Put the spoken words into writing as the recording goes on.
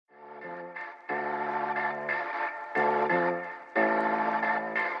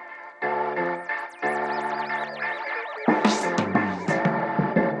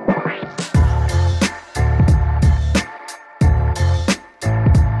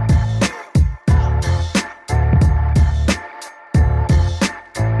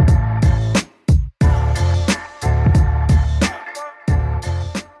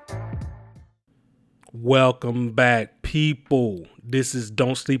Welcome back, people. This is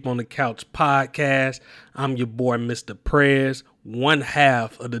Don't Sleep on the Couch podcast. I'm your boy, Mr. Prez, one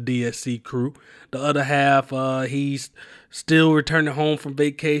half of the DSC crew. The other half, he's still returning home from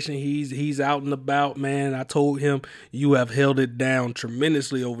vacation. He's out and about, man. I told him you have held it down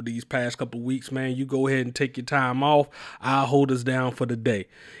tremendously over these past couple of weeks, man. You go ahead and take your time off. I'll hold us down for the day.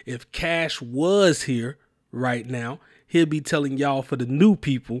 If Cash was here right now, he'll be telling y'all, for the new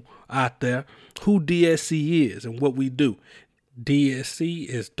people out there, who DSC is and what we do. DSC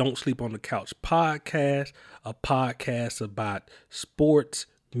is Don't Sleep on the Couch podcast, a podcast about sports,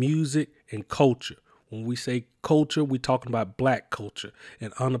 music, and culture. When we say culture, we're talking about black culture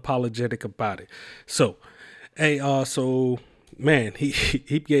and unapologetic about it. So, man,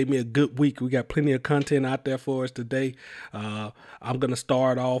 he gave me a good week. We got plenty of content out there for us today. I'm going to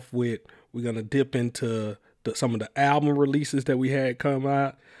start off with, we're going to dip into some of the album releases that we had come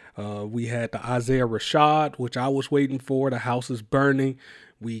out. We had the Isaiah Rashad, which I was waiting for. The House is Burning.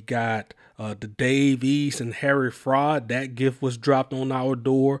 We got the Dave East and Harry Fraud. That gift was dropped on our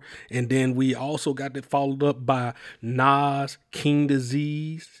door. And then we also got it followed up by Nas, King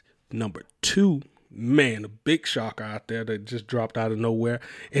Disease, number 2. Man, a big shocker out there that just dropped out of nowhere.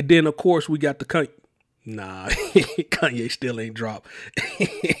 And then, of course, we got the Kanye still ain't dropped.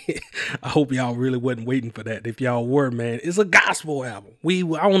 I hope y'all really wasn't waiting for that. If y'all were, man, it's a gospel album.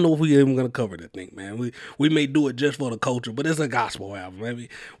 I don't know if we even gonna cover that thing, man. We may do it just for the culture, but it's a gospel album, maybe.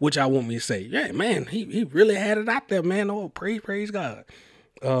 Which I want me to say, yeah, man, he really had it out there, man. Oh, praise God.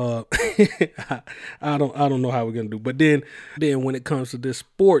 I don't know how we're gonna do, but then when it comes to this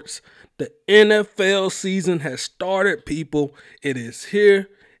sports, the NFL season has started, people. It is here.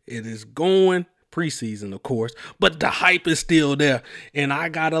 It is going. Preseason, of course, but the hype is still there, and I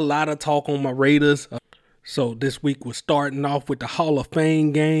got a lot of talk on my Raiders. So this week was starting off with the Hall of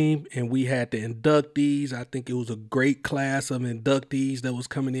Fame game, and we had the inductees. I think it was a great class of inductees that was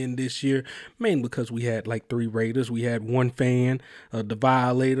coming in this year, mainly because we had like 3 Raiders. We had one fan, the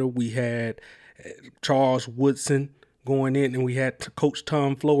Violator. We had Charles Woodson going in, and we had Coach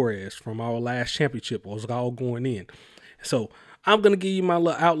Tom Flores from our last championship. Was all going in. So I'm going to give you my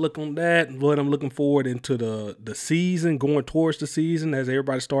little outlook on that, what I'm looking forward into the season, going towards the season as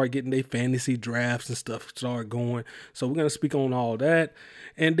everybody started getting their fantasy drafts and stuff started going. So we're going to speak on all that.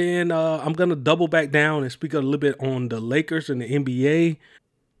 And then I'm going to double back down and speak a little bit on the Lakers and the NBA.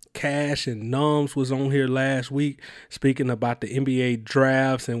 Cash and Nums was on here last week speaking about the NBA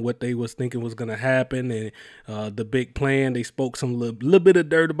drafts and what they was thinking was going to happen and the big plan. They spoke some little bit of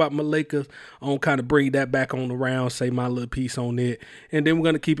dirt about my Lakers. I'm kind of bring that back on the round, say my little piece on it, and then we're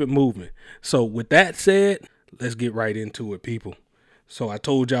going to keep it moving. So with that said, let's get right into it, people. So I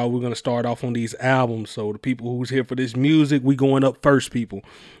told y'all we're going to start off on these albums. So the people who's here for this music, we going up first, people.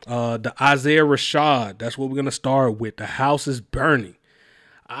 The Isaiah Rashad, that's what we're going to start with. The House is Burning.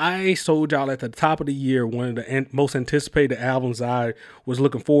 I told y'all at the top of the year, one of the most anticipated albums I was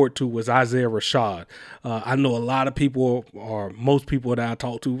looking forward to was Isaiah Rashad. I know a lot of people, or most people that I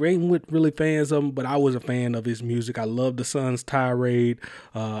talk to, ain't really fans of him, but I was a fan of his music. I love the Sun's Tirade.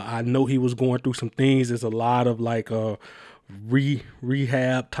 I know he was going through some things. There's a lot of like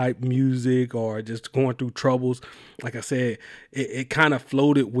rehab type music or just going through troubles. Like I said, it kind of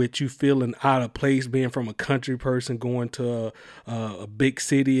floated with you feeling out of place, being from a country person going to a big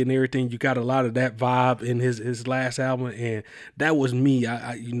city and everything. You got a lot of that vibe in his last album, and that was me.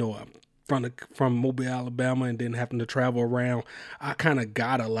 From Mobile, Alabama, and then having to travel around, I kind of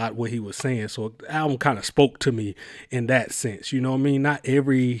got a lot what he was saying. So the album kind of spoke to me in that sense. You know what I mean? Not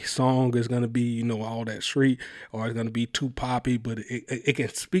every song is going to be, all that street or it's going to be too poppy, but it can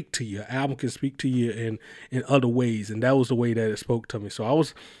speak to you. An album can speak to you in other ways. And that was the way that it spoke to me. So I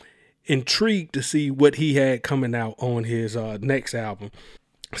was intrigued to see what he had coming out on his next album.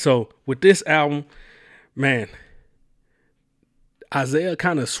 So with this album, man, Isaiah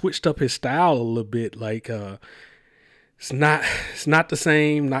kind of switched up his style a little bit. Like it's not the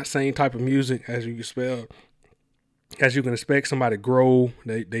same type of music as you can expect. Somebody grow,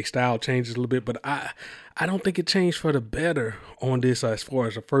 they style changes a little bit, but I don't think it changed for the better on this as far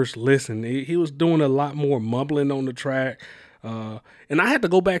as the first listen. He was doing a lot more mumbling on the track, and I had to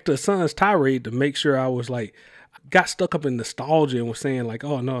go back to Sun's Tirade to make sure I was like got stuck up in nostalgia and was saying like,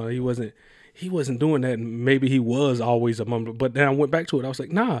 oh no, he wasn't doing that. Maybe he was always a mumbler, but then I went back to it. I was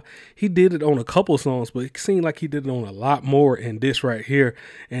like, nah, he did it on a couple songs, but it seemed like he did it on a lot more in this right here.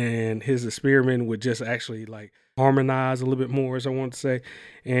 And his experiment would just actually like harmonize a little bit more, as I want to say.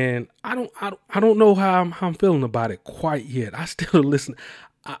 And I don't know how I'm feeling about it quite yet. I still listen.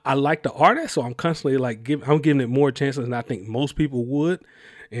 I like the artist, so I'm constantly like I'm giving it more chances than I think most people would.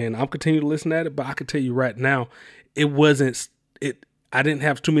 and I'm continuing to listen at it. But I can tell you right now, it wasn't it. I didn't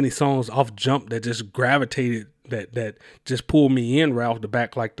have too many songs off jump that just gravitated that just pulled me in right off the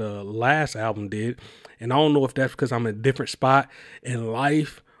back like the last album did. And I don't know if that's because I'm in a different spot in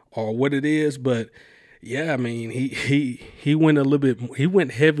life or what it is, but yeah, I mean, he went a little bit. He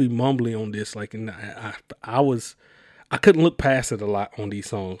went heavy mumbly on this. Like, and I couldn't look past it a lot on these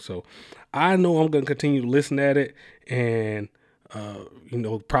songs. So I know I'm gonna continue to listen at it and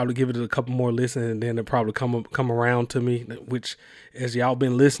probably give it a couple more listens, and then it'll probably come around to me. Which, as y'all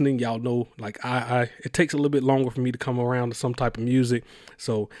been listening, y'all know, like I it takes a little bit longer for me to come around to some type of music.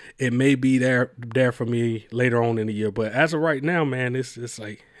 So it may be there for me later on in the year. But as of right now, man, it's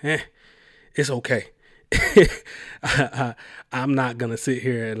like, it's okay. I'm not gonna sit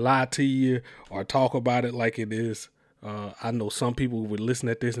here and lie to you or talk about it like it is. I know some people would listen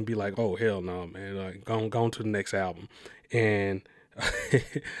at this and be like, "Oh hell no, man! Like, go on to the next album." And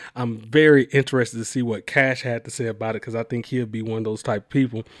I'm very interested to see what Cash had to say about it, because I think he'll be one of those type of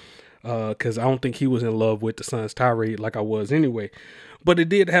people. Because I don't think he was in love with the Sun's tirade like I was anyway. But it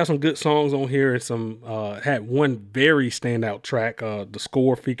did have some good songs on here, and some had one very standout track, the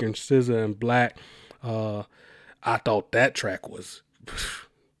score featuring SZA and Black. I thought that track was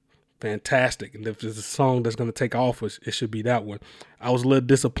fantastic, and if there's a song that's going to take off, it should be that one. I was a little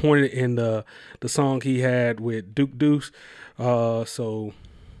disappointed in the song he had with Duke Deuce, so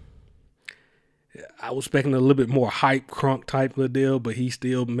I was expecting a little bit more hype crunk type of deal, but he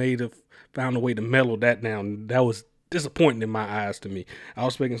still found a way to mellow that down. That was disappointing in my eyes to me. I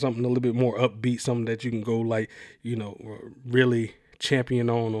was expecting something a little bit more upbeat, something that you can go like, really champion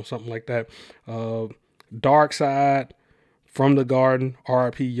on or something like that. Dark Side, From the Garden,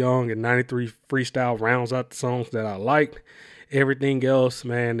 R.I.P. Young, and 93 Freestyle rounds out the songs that I liked. Everything else,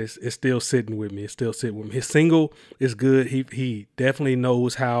 man, is still sitting with me. It's still sitting with me. His single is good. He definitely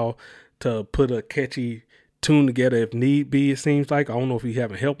knows how to put a catchy tune together if need be, it seems like. I don't know if he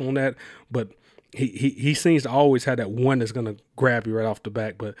having help on that, but he seems to always have that one that's going to grab you right off the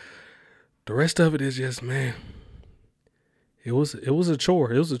back. But the rest of it is just, man, it was a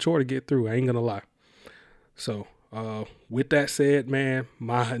chore. It was a chore to get through. I ain't going to lie. So, with that said, man,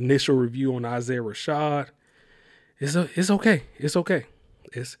 my initial review on Isaiah Rashad is okay. It's okay.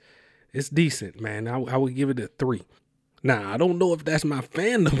 It's decent, man. I would give it a 3. Now, I don't know if that's my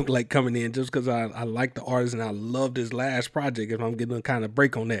fandom like coming in just because I like the artist and I love this last project, if I'm getting a kind of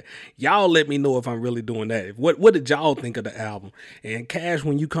break on that. Y'all let me know if I'm really doing that. What did y'all think of the album? And Cash,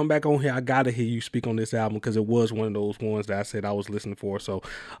 when you come back on here, I gotta hear you speak on this album, because it was one of those ones that I said I was listening for. So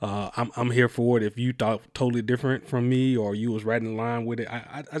I'm here for it. If you thought totally different from me or you was right in line with it,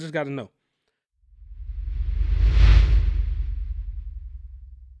 I just gotta know.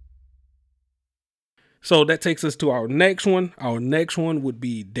 So that takes us to our next one. Our next one would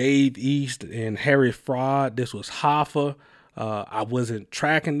be Dave East and Harry Fraud. This was Hoffa. I wasn't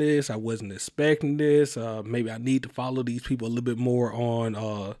tracking this. I wasn't expecting this. Maybe I need to follow these people a little bit more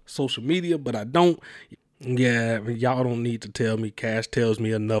on social media, but I don't. Yeah, y'all don't need to tell me. Cash tells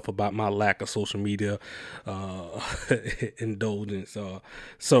me enough about my lack of social media indulgence.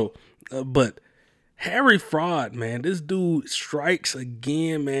 But Harry Fraud, man, this dude strikes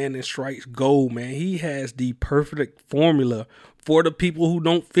again, man, and strikes gold, man. He has the perfect formula for the people who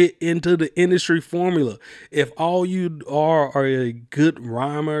don't fit into the industry formula. If all you are a good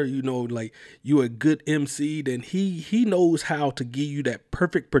rhymer, like you a good MC, then he knows how to give you that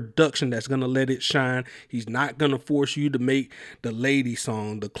perfect production that's gonna let it shine. He's not gonna force you to make the lady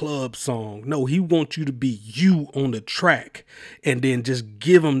song, the club song. No, he wants you to be you on the track, and then just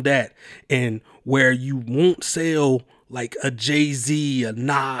give him that. And where you won't sell like a Jay-Z, a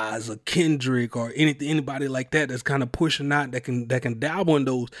Nas, a Kendrick, or anybody like that that's kind of pushing out, that can dabble in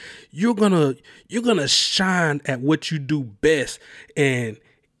those, you're gonna shine at what you do best, and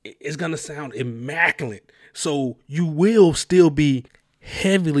it's gonna sound immaculate. So you will still be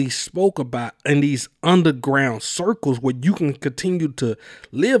heavily spoke about in these underground circles where you can continue to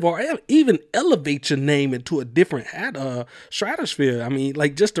live or even elevate your name into a different stratosphere. I mean,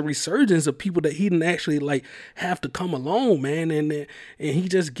 like, just the resurgence of people that he didn't actually like have to come along, man, and he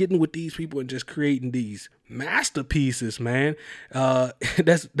just getting with these people and just creating these masterpieces, man.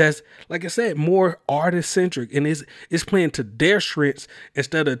 That's like I said, more artist centric, and it's playing to their strengths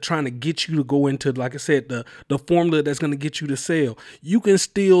instead of trying to get you to go into, like I said, the formula that's going to get you to sell. You can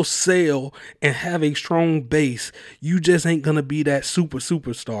still sell and have a strong base. You just ain't gonna be that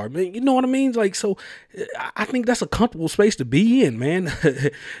superstar, man. You know what I mean? Like, so I think that's a comfortable space to be in, man.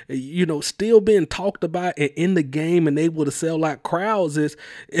 Still being talked about and in the game and able to sell out crowds is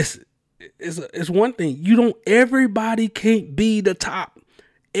one thing. Everybody can't be the top.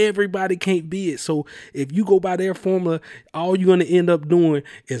 Everybody can't be it. So if you go by their formula, all you're gonna end up doing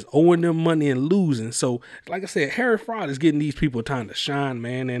is owing them money and losing. So like I said, Harry Fraud is getting these people time to shine,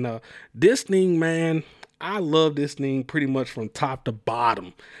 man. And this thing, man, I love this thing pretty much from top to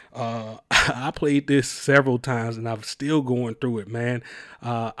bottom. I played this several times and I'm still going through it, man.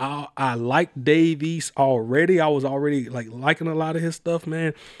 I like Dave East already. I was already like liking a lot of his stuff,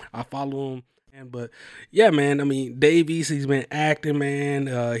 man. I follow him. But yeah, man. I mean, Dave East, he's been acting, man.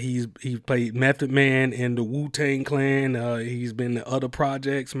 He's played Method Man in the Wu-Tang Clan. He's been in other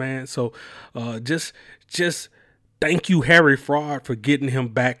projects, man. So just thank you, Harry Fraud, for getting him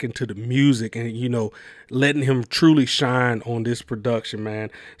back into the music and, letting him truly shine on this production, man.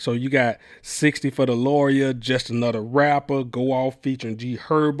 So you got 60 for the Lawyer, Just Another Rapper, Go Off featuring G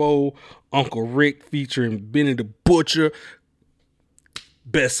Herbo, Uncle Rick featuring Benny the Butcher.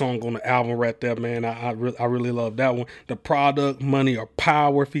 Best song on the album right there, man. I really love that one. The Product, Money or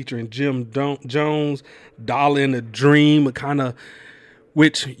Power featuring Jim Jones, Dollar in the Dream,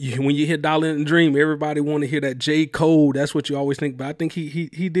 when you hear Dollar in the Dream, everybody want to hear that J. Cole. That's what you always think. But I think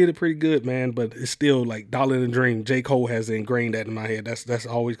he did it pretty good, man. But it's still like Dollar in the Dream. J. Cole has ingrained that in my head. That's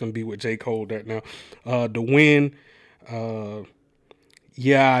always going to be with J. Cole right now. The Win,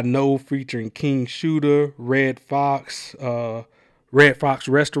 Yeah, I Know featuring King Shooter, Red Fox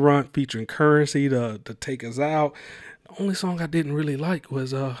Restaurant featuring Currency to Take Us Out. The only song I didn't really like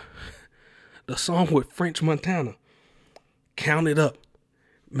was the song with French Montana, Count It Up.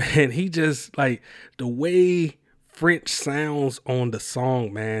 Man, he just like the way French sounds on the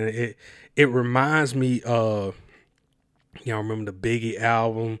song, man. It reminds me of, y'all remember the Biggie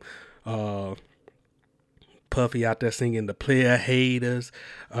album, Puffy out there singing The Player Haters.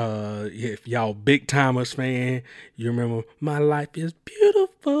 If y'all Big Timers fan, you remember My Life is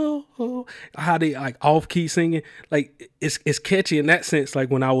Beautiful. How they like off key singing, like it's catchy in that sense. Like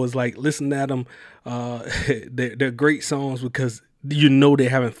when I was like listening at them, they're great songs because they're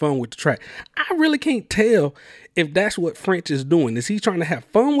having fun with the track. I really can't tell if that's what French is doing. Is he trying to have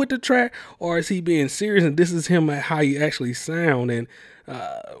fun with the track, or is he being serious and this is him at how he actually sound? And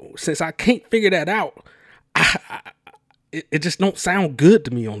since I can't figure that out, it just don't sound good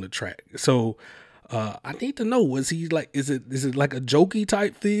to me on the track. So I need to know, is he like, is it like a jokey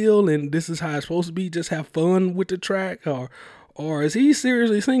type feel and this is how it's supposed to be, just have fun with the track, or is he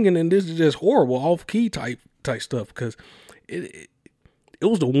seriously singing and this is just horrible off key type stuff? Because it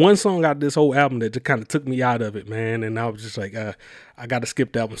was the one song out of this whole album that just kind of took me out of it, man. And I was just like, I got to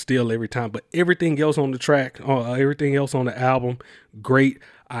skip that one still every time. But everything else on the track, everything else on the album, great.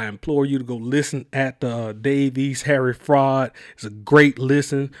 I implore you to go listen at the Dave East Harry Fraud. It's a great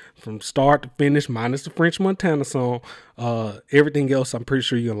listen from start to finish, minus the French Montana song. Everything else, I'm pretty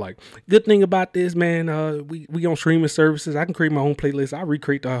sure you're gonna like. Good thing about this, man, we on streaming services. I can create my own playlist. I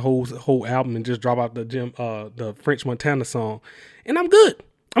recreate the whole album and just drop out the French Montana song, and I'm good.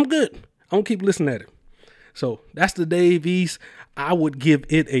 I'm gonna keep listening at it. So that's the Dave East. I would give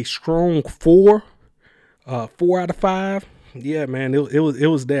it a strong 4 out of 5. Yeah, man, it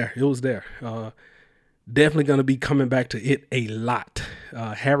was there. It was there. Definitely going to be coming back to it a lot.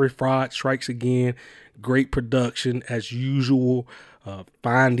 Harry Fraud strikes again. Great production as usual.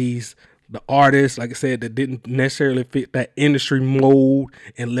 Find the artists, like I said, that didn't necessarily fit that industry mold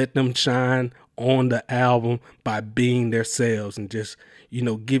and let them shine on the album by being themselves and just,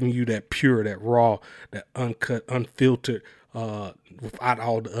 giving you that pure, that raw, that uncut, unfiltered, without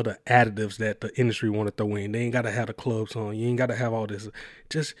all the other additives that the industry want to throw in. They ain't got to have the club song. You ain't got to have all this.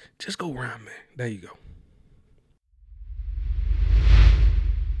 Just go around, man. There you go.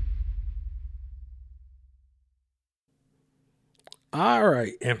 All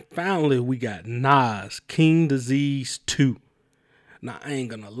right. And finally, we got Nas, King Disease 2. Now, I ain't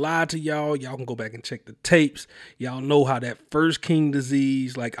gonna lie to y'all. Y'all can go back and check the tapes. Y'all know how that first King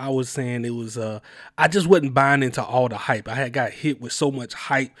Disease, like I was saying, it was, I just wasn't buying into all the hype. I had got hit with so much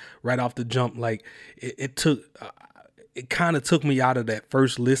hype right off the jump. Like it kind of took me out of that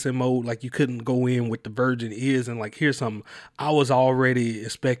first listen mode. Like you couldn't go in with the virgin ears and like, here's something. I was already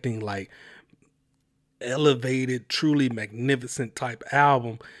expecting like elevated, truly magnificent type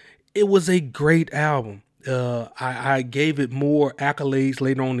album. It was a great album. I gave it more accolades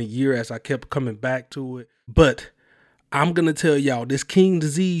later on in the year as I kept coming back to it. But I'm going to tell y'all, this King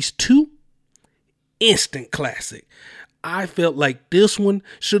Disease 2, instant classic. I felt like this one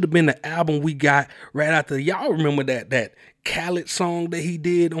should have been the album we got right after. Y'all remember that Khaled song that he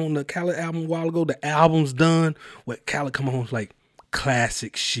did on the Khaled album a while ago? The album's done. What Khaled come on was like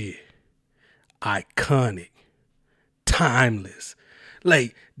classic shit. Iconic. Timeless.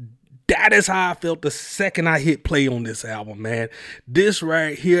 Like, That is how I felt the second I hit play on this album, man. This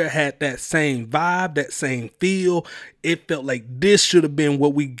right here had that same vibe, that same feel. It felt like this should have been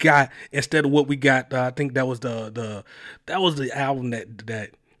what we got instead of what we got. I think that was the album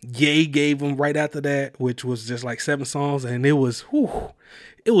that Ye gave him right after that, which was just like 7 songs, and it was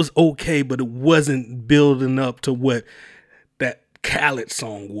okay, but it wasn't building up to what that Khaled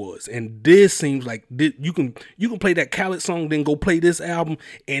song was. And this seems like you can play that Khaled song, then go play this album,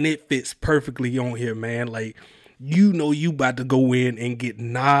 and it fits perfectly on here, man. Like, you know, you about to go in and get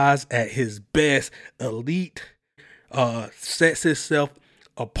Nas at his best, elite, sets himself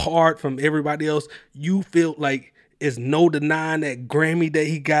apart from everybody else. You feel like it's no denying that Grammy that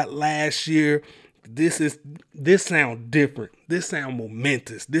he got last year. This sounds different. This sounds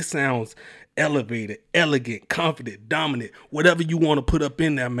momentous. This sounds elevated, elegant, confident, dominant, whatever you want to put up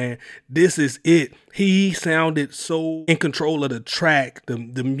in there, man. This is it. He sounded so in control of the track,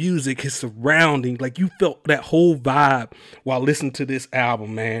 the music, his surroundings. Like, you felt that whole vibe while listening to this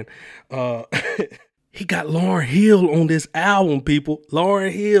album, man. He got Lauryn Hill on this album, people.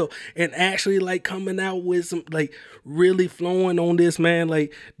 Lauryn Hill. And actually, like, coming out with some, like, really flowing on this, man.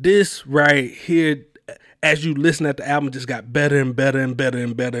 Like, this right here, as you listen at the album, just got better and better and better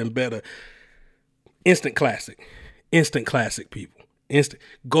and better and better. Instant classic, people.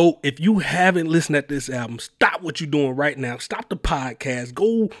 Go, if you haven't listened at this album, stop what you're doing right now. Stop the podcast.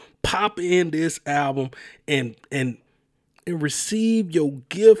 Go pop in this album and receive your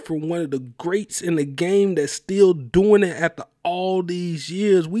gift from one of the greats in the game that's still doing it after all these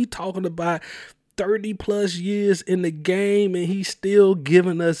years. We talking about 30 plus years in the game, and he's still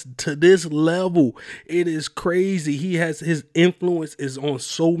giving us to this level. It is crazy. His influence is on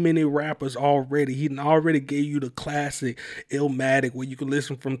so many rappers already. He already gave you the classic Illmatic, where you can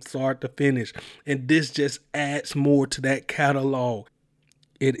listen from start to finish, and this just adds more to that catalog.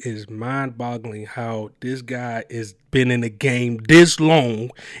 It is mind-boggling how this guy has been in the game this long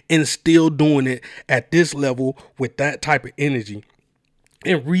and still doing it at this level with that type of energy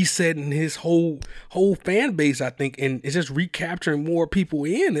and resetting his whole fan base, I think, and it's just recapturing more people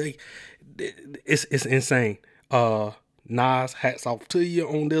in. It's insane. Nas, hats off to you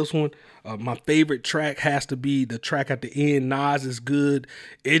on this one. My favorite track has to be the track at the end. Nas is good.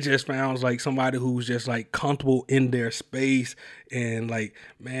 It just sounds like somebody who's just like comfortable in their space and like,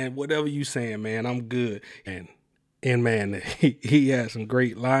 man, whatever you saying, man, I'm good. And man, he had some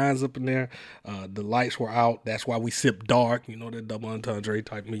great lines up in there. The lights were out. That's why we sip dark. You know, that double entendre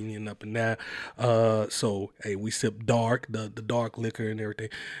type meaning up in there. So, hey, we sip dark, the dark liquor and everything.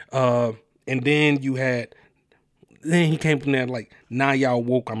 And then then he came from there like, now y'all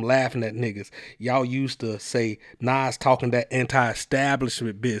woke, I'm laughing at niggas. Y'all used to say Nas talking that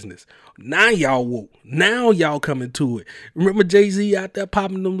anti-establishment business. Now y'all woke. Now y'all coming to it. Remember Jay-Z out there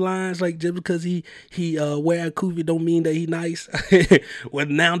popping them lines like, just because he wear a kufi don't mean that he nice. Well,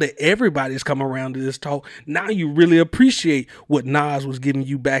 now that everybody's come around to this talk, now you really appreciate what Nas was giving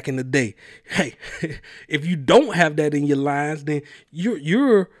you back in the day. Hey, if you don't have that in your lines, then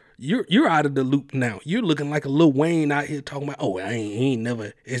you're out of the loop now. You're looking like a Lil Wayne out here talking about, oh, he ain't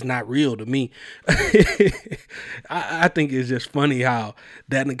never, it's not real to me. I think it's just funny how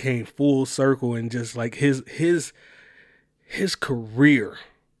that came full circle and just like his career.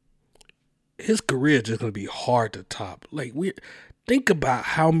 His career is just going to be hard to top. Like, think about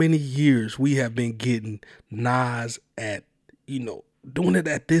how many years we have been getting Nas at, doing it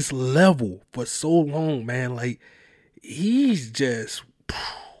at this level for so long, man. Like, he's just...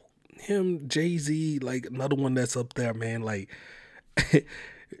 him, Jay-Z, like another one that's up there, man. Like,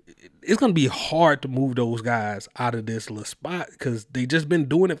 it's gonna be hard to move those guys out of this little spot because they just been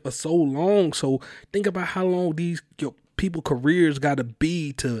doing it for so long. So think about how long these people careers gotta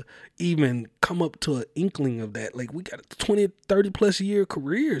be to even come up to an inkling of that. Like, we got 20, 30 plus year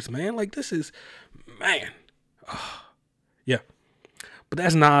careers, man. Like, this is, man. Yeah. But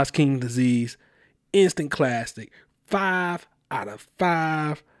that's Nas, King Disease. Instant classic. 5 out of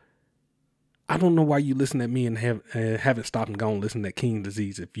 5. I don't know why you listen to me and haven't stopped and gone listen to King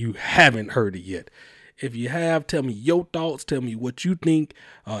Disease if you haven't heard it yet. If you have, tell me your thoughts. Tell me what you think.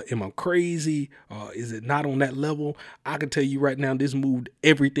 Am I crazy? Is it not on that level? I can tell you right now, this moved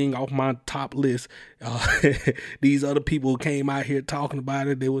everything off my top list. These other people came out here talking about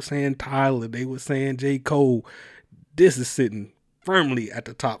it. They were saying Tyler. They were saying J. Cole. This is sitting firmly at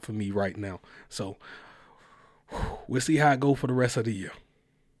the top for me right now. So we'll see how it goes for the rest of the year.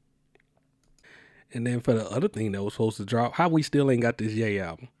 And then for the other thing that was supposed to drop, how we still ain't got this Ye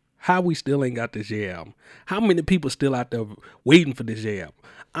album? How we still ain't got this Ye album? How many people still out there waiting for this Ye album?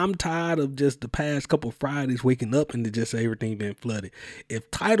 I'm tired of just the past couple of Fridays waking up and just everything being flooded.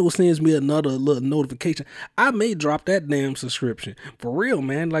 If Tidal sends me another little notification, I may drop that damn subscription. For real,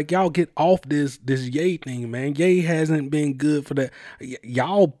 man. Like, y'all get off this Ye thing, man. Ye hasn't been good for that.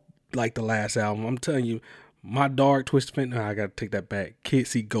 Y'all like the last album. I'm telling you, my Dark Twisted Fantasy. I gotta take that back. Kids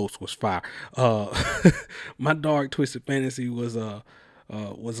See Ghosts was fire. My Dark Twisted Fantasy was the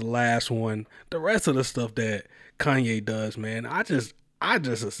last one. The rest of the stuff that Kanye does, man, I just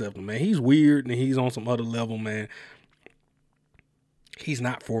accept him, man. He's weird and he's on some other level, man. He's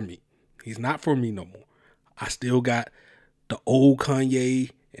not for me. He's not for me no more. I still got the old Kanye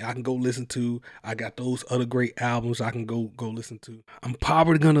I can go listen to. I got those other great albums I can go listen to. I'm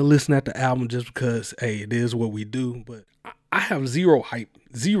probably gonna listen at the album just because, hey, it is what we do. But I have zero hype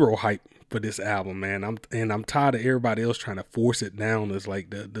for this album, man. I'm tired of everybody else trying to force it down. It's like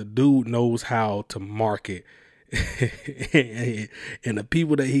the dude knows how to market. And the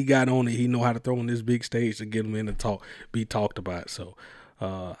people that he got on it, he know how to throw on this big stage to get them in and be talked about. So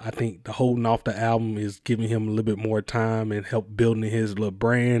I think the holding off the album is giving him a little bit more time and help building his little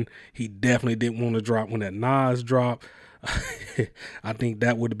brand. He definitely didn't want to drop when that Nas dropped. I think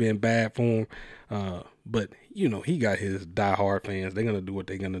that would have been bad for him. But you know, he got his diehard fans. They're gonna do what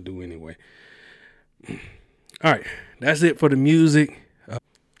they're gonna do anyway. All right, that's it for the music.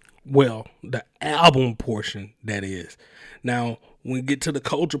 Well, the album portion, that is. Now, when we get to the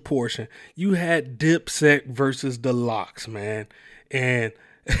culture portion, you had Dipset versus the LOX, man. And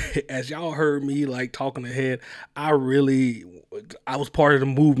as y'all heard me like talking ahead, I was part of the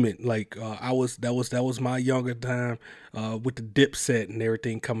movement. Like that was my younger time with the Dipset and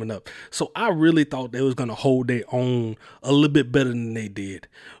everything coming up. So I really thought they was gonna hold their own a little bit better than they did.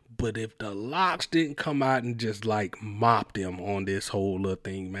 But if the LOX didn't come out and just like mop them on this whole little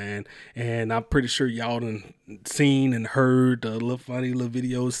thing, man, and I'm pretty sure y'all done seen and heard the little funny little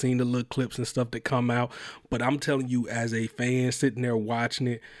videos, seen the little clips and stuff that come out. But I'm telling you, as a fan sitting there watching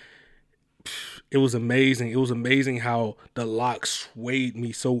it, it was amazing. It was amazing how the LOX swayed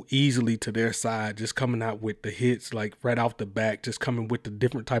me so easily to their side, just coming out with the hits like right off the back, just coming with the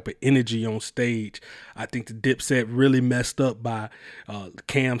different type of energy on stage. I think the Dipset really messed up by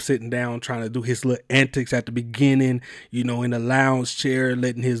Cam sitting down trying to do his little antics at the beginning, you know, in the lounge chair,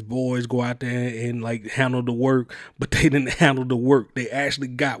 letting his boys go out there and like handle the work, but they didn't handle the work. They actually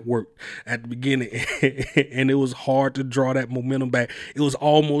got work at the beginning and it was hard to draw that momentum back. It was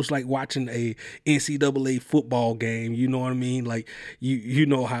almost like watching a NCAA football game, you know what I mean? Like you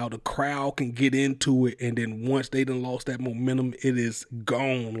know how the crowd can get into it, and then once they done lost that momentum, it is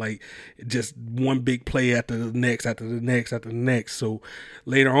gone. Like just one big play after the next, after the next, after the next. So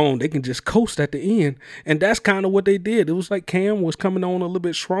later on, they can just coast at the end, and that's kind of what they did. It was like Cam was coming on a little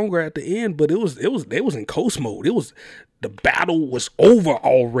bit stronger at the end, but they was in coast mode. The battle was over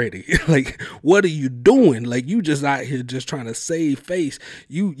already. Like, what are you doing? Like, you just out here just trying to save face.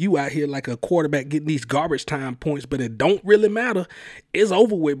 You out here like a quarterback getting these garbage time points, but it don't really matter. It's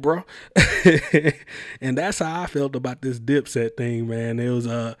over with, bro. And that's how I felt about this Dipset thing, man. It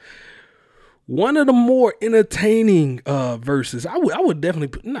was one of the more entertaining verses. I would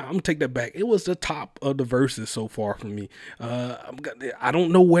definitely I'm gonna take that back. It was the top of the verses so far for me. I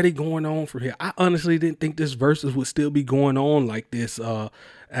don't know where they're going on from here. I honestly didn't think this verses would still be going on like this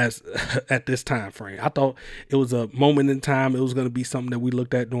as at this time frame. I thought it was a moment in time. It was gonna be something that we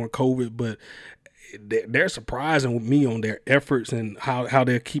looked at during COVID, but they're surprising with me on their efforts and how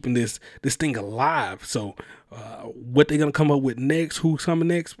they're keeping this thing alive. So what they're gonna come up with next, who's coming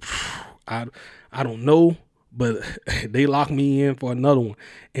next, I don't know, but they locked me in for another one.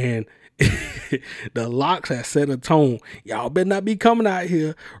 And the LOX has set a tone. Y'all better not be coming out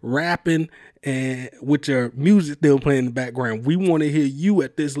here rapping and with your music still playing in the background. We want to hear you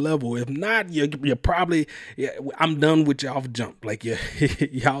at this level. If not, you're probably, I'm done with y'all jump. Like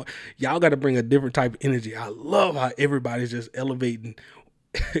y'all got to bring a different type of energy. I love how everybody's just elevating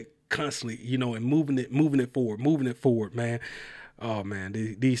constantly, you know, and moving it forward, man. Oh man,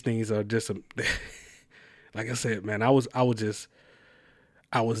 these things are just like I said, man. I was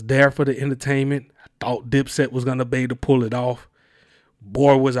there for the entertainment. I thought Dipset was gonna be able to pull it off.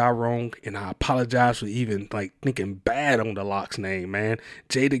 Boy, was I wrong, and I apologize for even like thinking bad on the LOX name, man.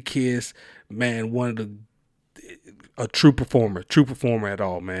 Jadakiss, man, a true performer at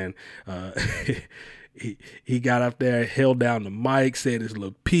all, man. He got up there, held down the mic, said his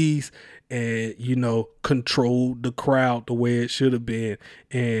little piece, and, you know, controlled the crowd the way it should have been.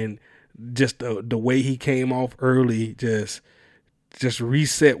 And just the way he came off early, just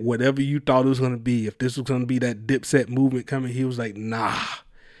reset whatever you thought it was going to be. If this was going to be that Dipset movement coming, he was like, nah,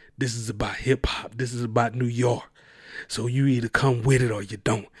 This is about hip hop. This is about New York. So you either come with it or you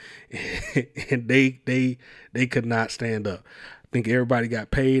don't. And they could not stand up. I think everybody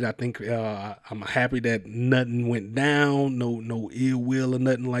got paid. I think I'm happy that nothing went down. No ill will or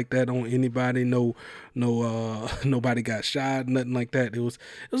nothing like that on anybody. Nobody got shot. Nothing like that. It was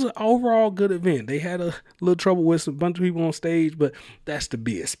an overall good event. They had a little trouble with a bunch of people on stage, but that's to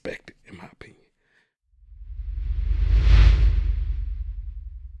be expected in my opinion.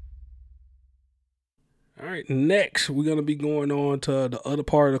 All right, next we're gonna be going on to the other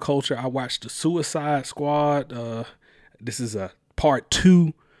part of the culture. I watched the Suicide Squad. This is a part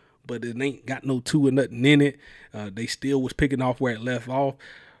 2, but it ain't got no 2 or nothing in it. They still was picking off where it left off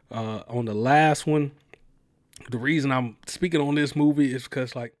on the last one. The reason I'm speaking on this movie is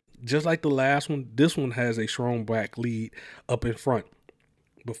because, like, just like the last one, this one has a strong black lead up in front.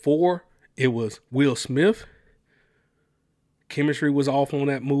 Before, it was Will Smith. Chemistry was off on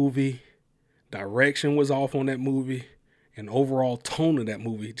that movie. Direction was off on that movie, and overall tone of that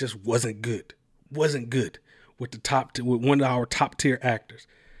movie just wasn't good. Wasn't good with with one of our top tier actors.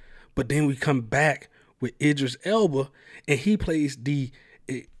 But then we come back with Idris Elba, and he plays the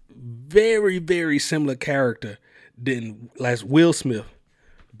very, very similar character than as Will Smith.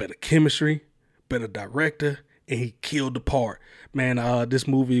 Better chemistry, better director, and he killed the part. Man, this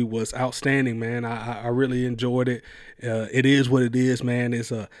movie was outstanding, man. I really enjoyed it. It is what it is, man.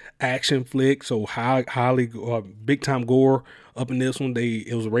 It's a action flick, so highly big time gore up in this one.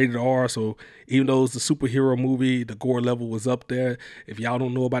 It was rated R, so even though it's a superhero movie, the gore level was up there. If y'all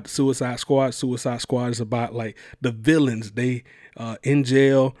don't know about the Suicide Squad is about like the villains. They in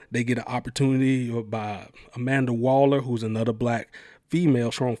jail, they get an opportunity by Amanda Waller, who's another black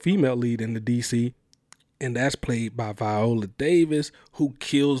strong female lead in the DC. And that's played by Viola Davis, who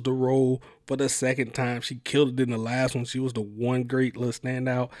kills the role for the second time. She killed it in the last one. She was the one great little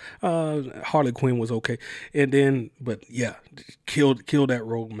standout. Harley Quinn was okay. But yeah, killed that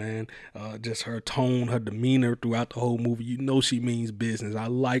role, man. Just her tone, her demeanor throughout the whole movie. You know she means business. I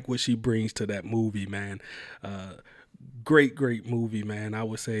like what she brings to that movie, man. Great movie, man. I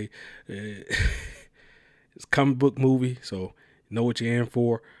would say it's a comic book movie, so you know what you're in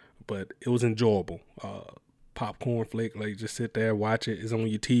for. But it was enjoyable. Popcorn flick, like just sit there, watch it. It's on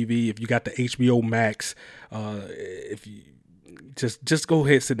your TV. If you got the HBO Max, if you just go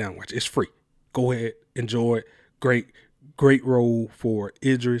ahead, sit down, watch it. It's free. Go ahead, enjoy it. Great role for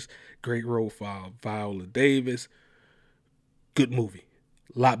Idris. Great role for Viola Davis. Good movie.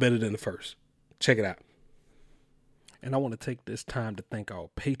 A lot better than the first. Check it out. And I want to take this time to thank our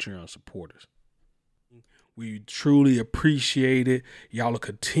Patreon supporters. We truly appreciate it. Y'all are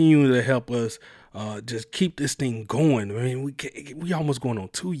continuing to help us just keep this thing going. I mean, we almost going on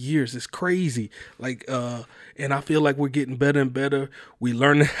 2 years. It's crazy. And I feel like we're getting better and better. We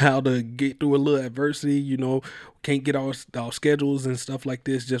learning how to get through a little adversity. You know, can't get our schedules and stuff like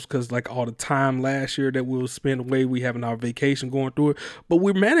this just because like all the time last year that we'll spend away, we having our vacation going through it. But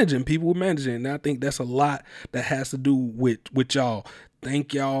we're managing, people. We're managing. And I think that's a lot that has to do with y'all.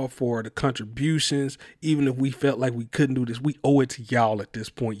 Thank y'all for the contributions. Even if we felt like we couldn't do this, we owe it to y'all at this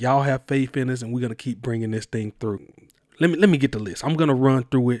point. Y'all have faith in us, and we're going to keep bringing this thing through. Let me get the list. I'm going to run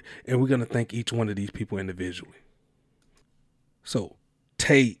through it, and we're going to thank each one of these people individually. So,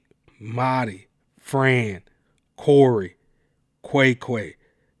 Tate, Marty, Fran, Corey, Quay,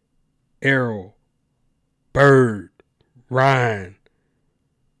 Errol, Bird, Ryan,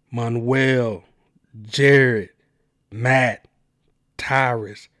 Manuel, Jared, Matt,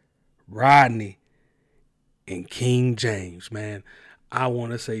 Tyrus, Rodney, and King James, man. I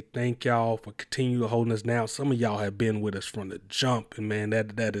want to say thank y'all for continuing holding us down. Some of y'all have been with us from the jump, and man,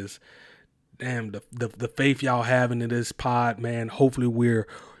 that is damn the faith y'all have into this pod, man. Hopefully we're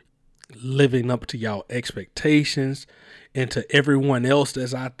living up to y'all expectations, and to everyone else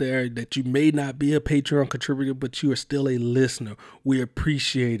that's out there that you may not be a Patreon contributor, but you are still a listener. We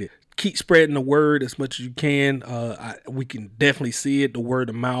appreciate it. Keep spreading the word as much as you can. We can definitely see it. The word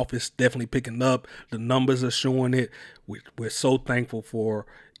of mouth is definitely picking up. The numbers are showing it. We're so thankful for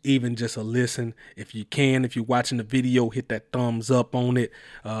even just a listen. If you can, if you're watching the video, hit that thumbs up on it.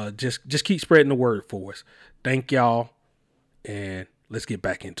 Just keep spreading the word for us. Thank y'all, and let's get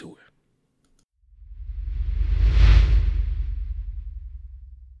back into it.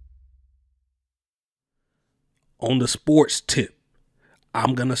 On the sports tip,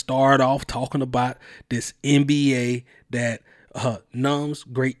 I'm going to start off talking about this NBA that Numbs,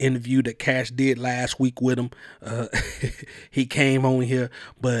 great interview that Cash did last week with him. He came on here,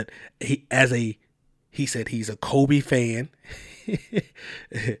 but he said he's a Kobe fan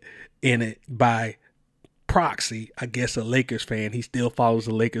in it by proxy, I guess, a Lakers fan. He still follows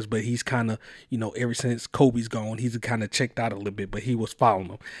the Lakers, but he's kind of, ever since Kobe's gone, he's kind of checked out a little bit, but he was following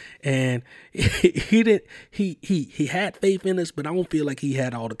them. And he had faith in us, but I don't feel like he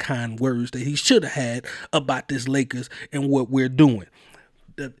had all the kind words that he should have had about this Lakers and what we're doing.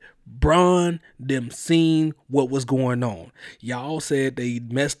 Bron them seen what was going on. Y'all said they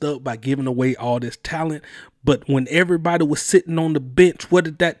messed up by giving away all this talent, but when everybody was sitting on the bench, what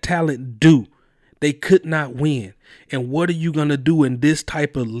did that talent do? They could not win. And what are you going to do in this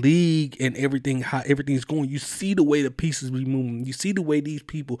type of league and everything, how everything's going? You see the way the pieces be moving. You see the way these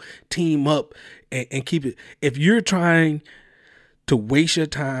people team up and keep it. If you're trying to waste your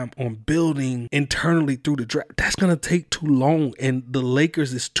time on building internally through the draft, that's going to take too long. And the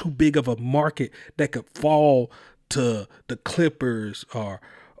Lakers is too big of a market that could fall to the Clippers or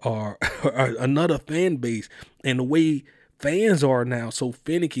another fan base. And the way fans are now so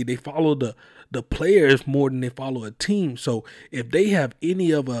finicky, they follow the players more than they follow a team. So if they have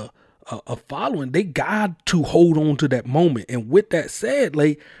any of a following, they got to hold on to that moment. And with that said,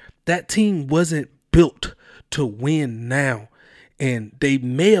 like, that team wasn't built to win now. And they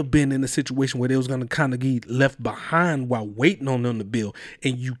may have been in a situation where they was going to kind of get left behind while waiting on them to build.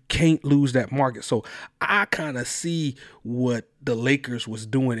 And you can't lose that market. So I kind of see what the Lakers was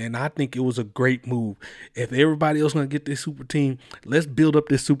doing. And I think it was a great move. If everybody else going to get this super team, let's build up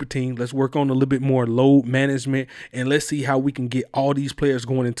this super team. Let's work on a little bit more load management. And let's see how we can get all these players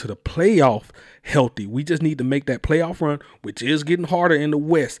going into the playoff healthy. We just need to make that playoff run, which is getting harder in the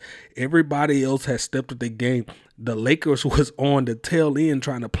West. Everybody else has stepped up their game. The Lakers was on the tail end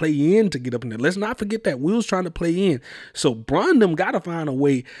trying to play in to get up in there. Let's not forget that we was trying to play in. So Bron them got to find a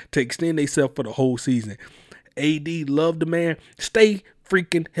way to extend themselves for the whole season. AD, love the man. Stay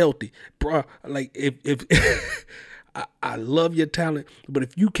freaking healthy. Bro, like, if I love your talent, but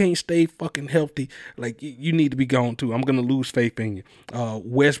if you can't stay fucking healthy, like, you need to be gone too. I'm going to lose faith in you.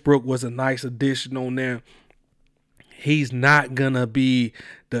 Westbrook was a nice addition on there. He's not gonna be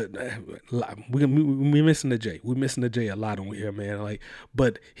we missing the J. We're missing the J a lot on here, man. Like,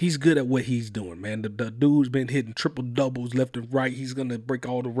 but he's good at what he's doing, man. The dude's been hitting triple doubles left and right. He's gonna break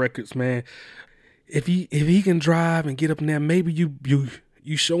all the records, man. If he can drive and get up in there, maybe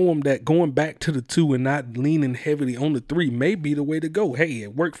you show him that going back to the 2 and not leaning heavily on the 3 may be the way to go. Hey,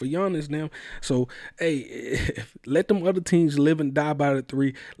 it worked for Giannis now. So, hey, let them other teams live and die by the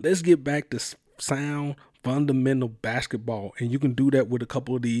 3. Let's get back to sound fundamental basketball, and you can do that with a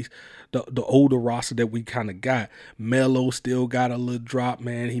couple of these the older roster that we kind of got. Melo still got a little drop,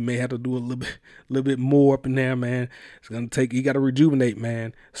 man. He may have to do a little bit more up in there, man. It's gonna take, you got to rejuvenate,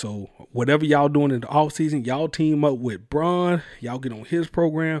 man. So whatever y'all doing in the offseason, y'all team up with Bron, y'all get on his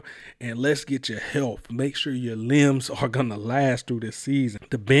program, and let's get your health. Make sure your limbs are gonna last through this season.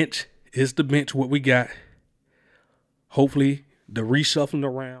 The bench is the bench, what we got. Hopefully the reshuffling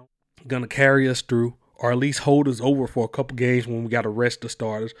around gonna carry us through, or at least hold us over for a couple games when we got to rest the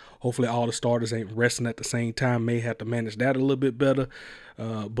starters. Hopefully all the starters ain't resting at the same time. May have to manage that a little bit better.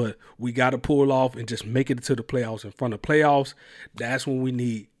 But we got to pull off and just make it to the playoffs. In front of playoffs, that's when we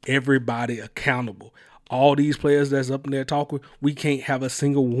need everybody accountable. All these players that's up in there talking, we can't have a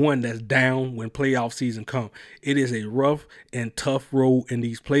single one that's down when playoff season come. It is a rough and tough road in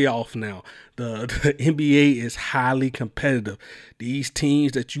these playoffs now. The NBA is highly competitive. These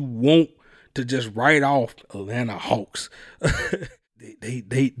teams that you want to just write off, Atlanta Hawks,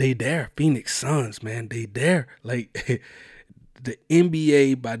 they there. Phoenix Suns, man, they there. Like, the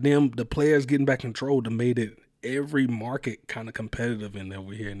NBA, by them, the players getting back control, that made it every market kind of competitive in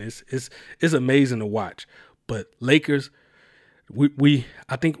over here, and it's amazing to watch. But Lakers,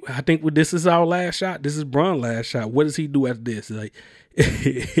 I think this is our last shot. This is Bron's last shot. What does he do after this? Like,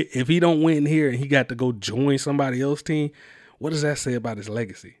 if he don't win here and he got to go join somebody else's team, what does that say about his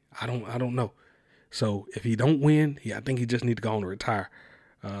legacy? I don't know. So if he don't win, I think he just need to go on and retire.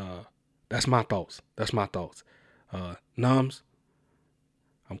 That's my thoughts. Nums,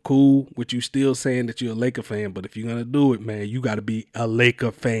 I'm cool with you still saying that you're a Laker fan, but if you're gonna do it, man, you got to be a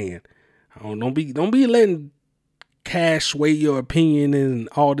Laker fan. Don't be letting cash sway your opinion and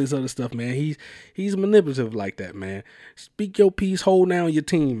all this other stuff, man. He's manipulative like that, man. Speak your piece, hold down your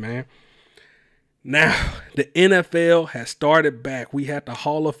team, man. Now, the NFL has started back. We had the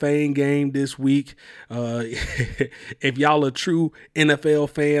Hall of Fame game this week. If y'all a true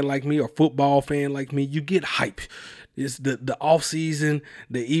NFL fan like me or football fan like me, you get hype. It's the off season.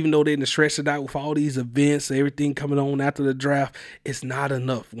 That even though they didn't stretch it out with all these events, everything coming on after the draft, it's not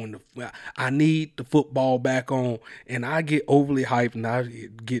enough. I need the football back on, and I get overly hyped, and I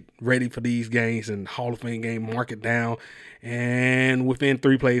get ready for these games and Hall of Fame game, mark it down, and within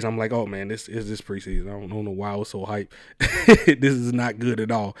 3 plays, I'm like, oh man, this is this preseason. I don't know why I was so hyped. This is not good at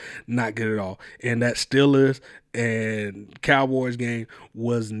all. Not good at all. And that Steelers and Cowboys game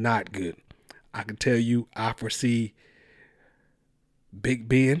was not good. I can tell you, I foresee Big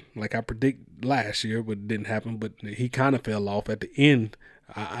Ben, like I predict last year, but it didn't happen. But he kind of fell off at the end.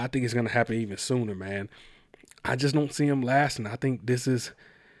 I think it's going to happen even sooner, man. I just don't see him lasting. I think this is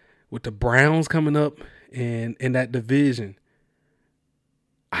with the Browns coming up and in that division.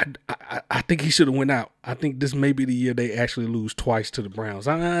 I think he should have went out. I think this may be the year they actually lose twice to the Browns.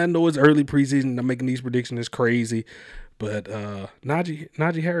 I know it's early preseason. I'm making these predictions. It's crazy. But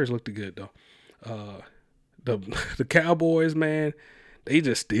Najee Harris looked good, though. The Cowboys, man, they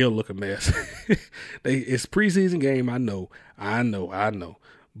just still look a mess. It's preseason game. I know.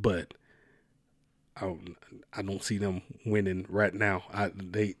 But I don't see them winning right now.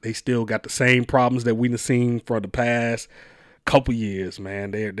 They still got the same problems that we've seen for the past couple years,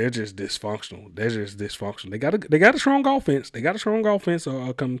 man. They're just dysfunctional. They got a strong offense. They got a strong offense, or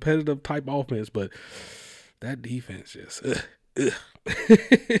a competitive type offense, but that defense just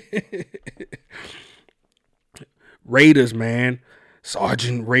Raiders, man.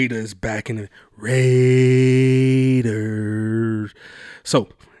 Sergeant Raiders back in the Raiders. So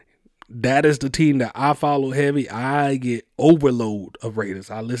that is the team that I follow heavy. I get overload of Raiders.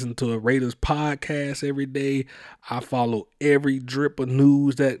 I listen to a Raiders podcast every day. I follow every drip of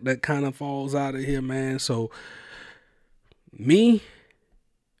news that kind of falls out of here, man. So me,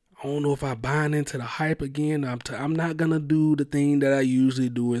 I don't know if I'm buying into the hype again. I'm not going to do the thing that I usually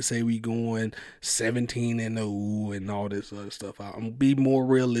do and say we going 17-0 and all this other stuff. I'm going to be more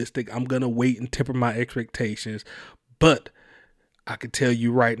realistic. I'm going to wait and temper my expectations. But I can tell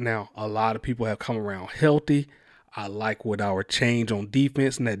you right now, a lot of people have come around healthy. I like what our change on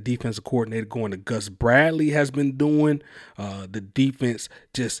defense and that defensive coordinator going to Gus Bradley has been doing. The defense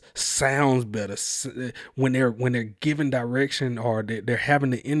just sounds better when they're given direction or they're having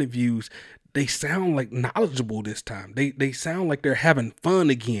the interviews. They sound like knowledgeable this time. They sound like they're having fun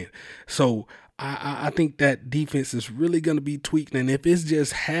again. So I think that defense is really going to be tweaked. And if it's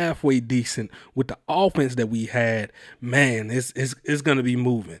just halfway decent with the offense that we had, man, it's going to be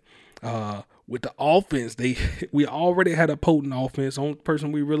moving. With the offense, we already had a potent offense. The only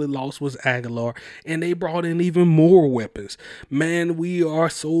person we really lost was Aguilar, and they brought in even more weapons. Man, we are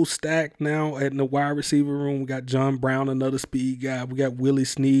so stacked now in the wide receiver room. We got John Brown, another speed guy. We got Willie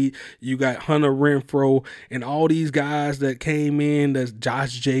Snead. You got Hunter Renfrow, and all these guys that came in. That's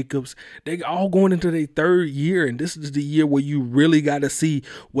Josh Jacobs. They all going into their 3rd year, and this is the year where you really got to see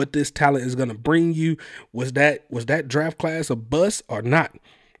what this talent is going to bring you. Was that draft class a bust or not?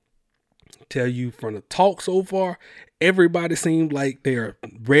 Tell you from the talk so far, everybody seemed like they're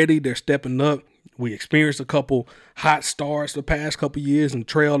ready. They're stepping up. We experienced a couple hot starts the past couple years and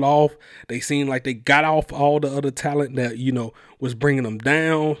trailed off. They seemed like they got off all the other talent that, was bringing them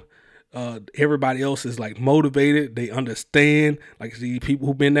down. Everybody else is like motivated. They understand, like the people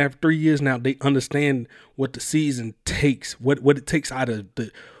who've been there for 3 years now, they understand what the season takes, what it takes out of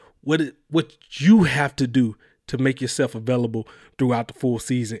what you have to do to make yourself available throughout the full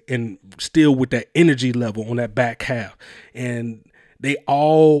season and still with that energy level on that back half. And they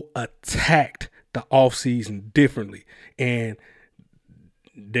all attacked the offseason differently. And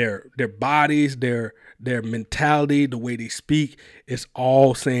their bodies, their mentality, the way they speak, it's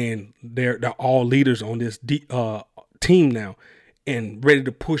all saying they're all leaders on this team now and ready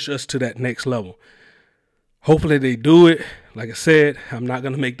to push us to that next level. Hopefully they do it. Like I said, I'm not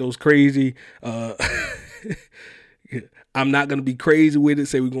going to make those crazy I'm not going to be crazy with it,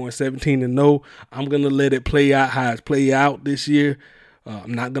 say we're going 17-0. I'm going to let it play out how it's played out this year.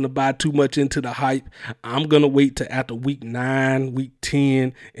 I'm not going to buy too much into the hype. I'm going to wait till after week 9, week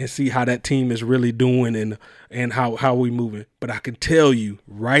 10, and see how that team is really doing and how we moving. But I can tell you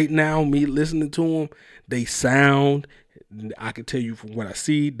right now, me listening to them, they sound, I can tell you from what I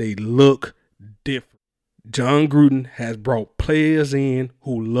see, they look different. John Gruden has brought players in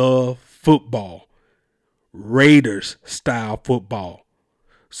who love football. Raiders style football.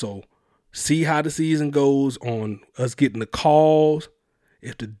 So see how the season goes on us getting the calls.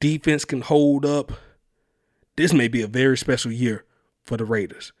 If the defense can hold up, this may be a very special year for the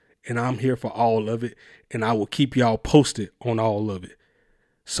Raiders. And I'm here for all of it. And I will keep y'all posted on all of it.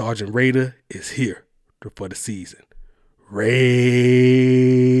 Sergeant Raider is here for the season. Raiders.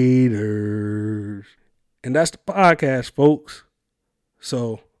 And And that's the podcast, folks.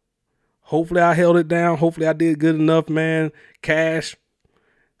 So hopefully I held it down. Hopefully I did good enough, man. Cash,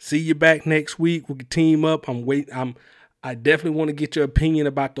 see you back next week. We can team up. I definitely want to get your opinion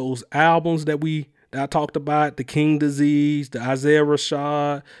about those albums that I talked about, the King Disease, the Isaiah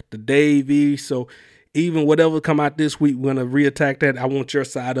Rashad, the Davey. So even whatever come out this week, we're gonna reattack that. I want your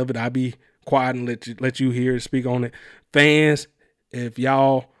side of it. I'll be quiet and let you hear it, speak on it. Fans, if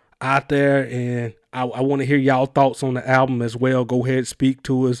y'all out there and I want to hear y'all thoughts on the album as well, go ahead, speak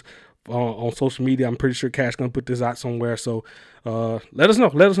to us on social media. I'm pretty sure Cash gonna put this out somewhere. So let us know.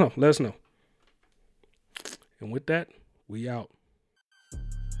 And with that, we out.